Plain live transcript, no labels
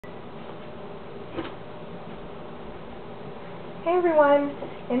Hey everyone!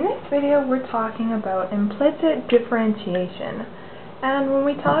 In this video we're talking about implicit differentiation. And when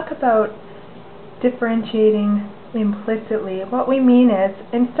we talk about differentiating implicitly, what we mean is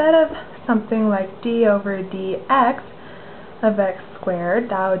instead of something like d over dx of x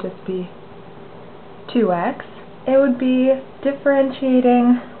squared, that would just be 2x, it would be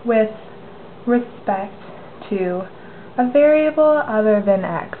differentiating with respect to a variable other than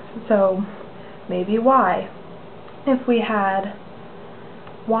x. So maybe y. If we had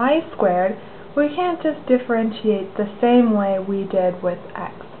y squared, we can't just differentiate the same way we did with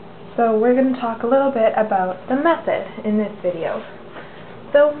x. So we're going to talk a little bit about the method in this video.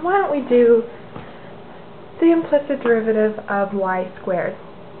 So why don't we do the implicit derivative of y squared.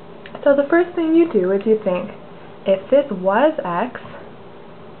 So the first thing you do is you think, if this was x,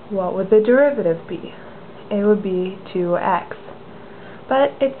 what would the derivative be? It would be 2x.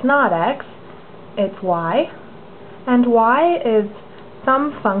 But it's not x, it's y. And y is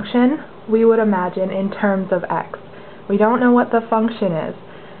some function we would imagine in terms of x. We don't know what the function is.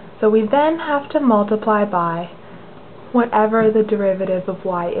 So we then have to multiply by whatever the derivative of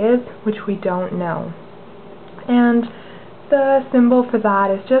y is, which we don't know. And the symbol for that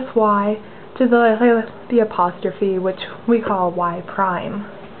is just y to the apostrophe, which we call y prime.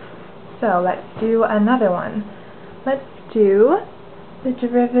 So let's do another one. Let's do the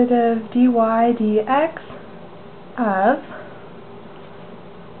derivative dy dx of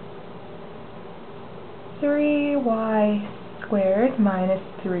 3y squared minus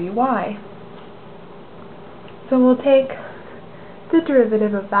 3y. So we'll take the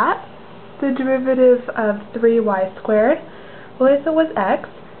derivative of that. The derivative of 3y squared, well, if it was x,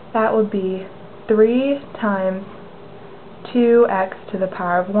 that would be 3 times 2x to the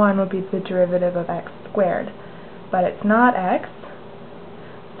power of 1 would be the derivative of x squared. But it's not x,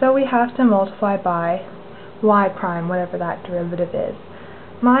 so we have to multiply by y prime, whatever that derivative is,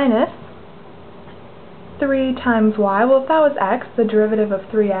 minus 3 times y. Well, if that was x, the derivative of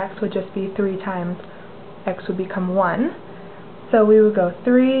 3x would just be 3 times x would become 1. So we would go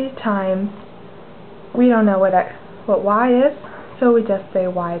 3 times, we don't know what y is, so we just say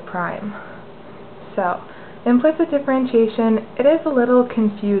y prime. So implicit differentiation, it is a little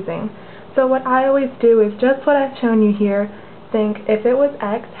confusing. So what I always do is just what I've shown you here. Think, if it was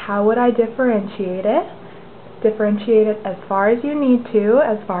x, how would I differentiate it? Differentiate it as far as you need to,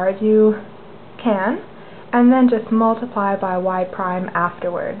 as far as you can, and then just multiply by y prime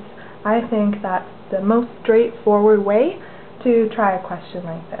afterwards. I think that's the most straightforward way to try a question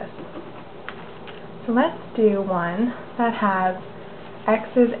like this. So let's do one that has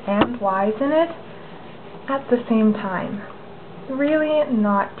x's and y's in it at the same time. Really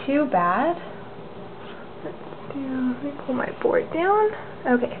not too bad. Let me pull my board down.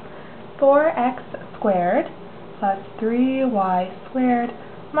 Okay, 4x squared plus 3y squared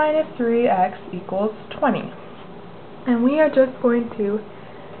minus 3x equals 20. And we are just going to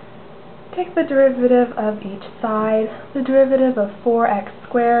take the derivative of each side. The derivative of 4x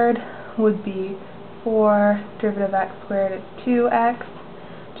squared would be 4, derivative of x squared is 2x,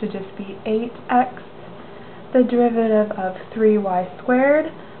 to just be 8x. The derivative of 3y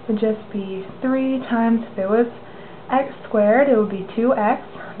squared would just be 3 times, if it was x squared, it would be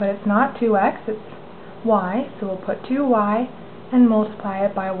 2x, but it's not 2x, it's y, so we'll put 2y and multiply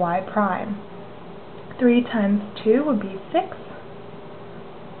it by y prime. 3 times 2 would be 6,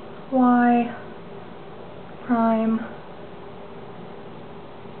 y prime,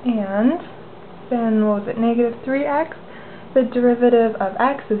 and then what was it, negative 3x? The derivative of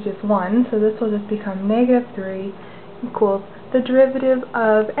x is just 1, so this will just become negative 3 equals the derivative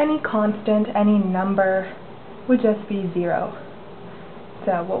of any constant, any number, would just be 0.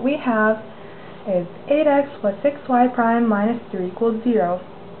 So what we have is 8x plus 6y prime minus 3 equals 0.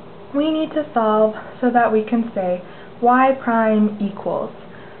 We need to solve so that we can say y prime equals.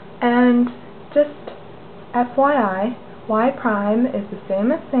 And just FYI, y prime is the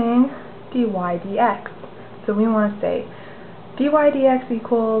same as saying dy dx. So we want to say dy dx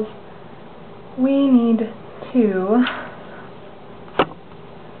equals, we need to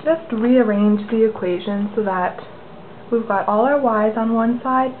just rearrange the equation so that we've got all our y's on one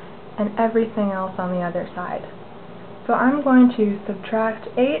side and everything else on the other side. So I'm going to subtract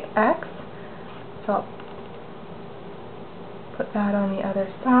 8x, so I'll put that on the other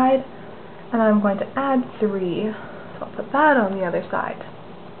side, and I'm going to add 3, so I'll put that on the other side.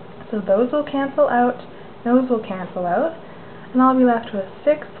 So those will cancel out, those will cancel out, and I'll be left with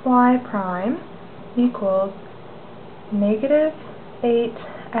 6y prime equals negative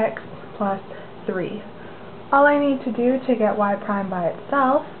 8x plus 3. All I need to do to get y prime by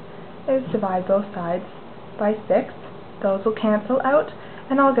itself is divide both sides by 6, those will cancel out,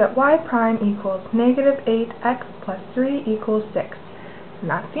 and I'll get y prime equals negative 8x plus 3 equals 6. And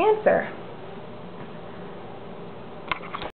that's the answer.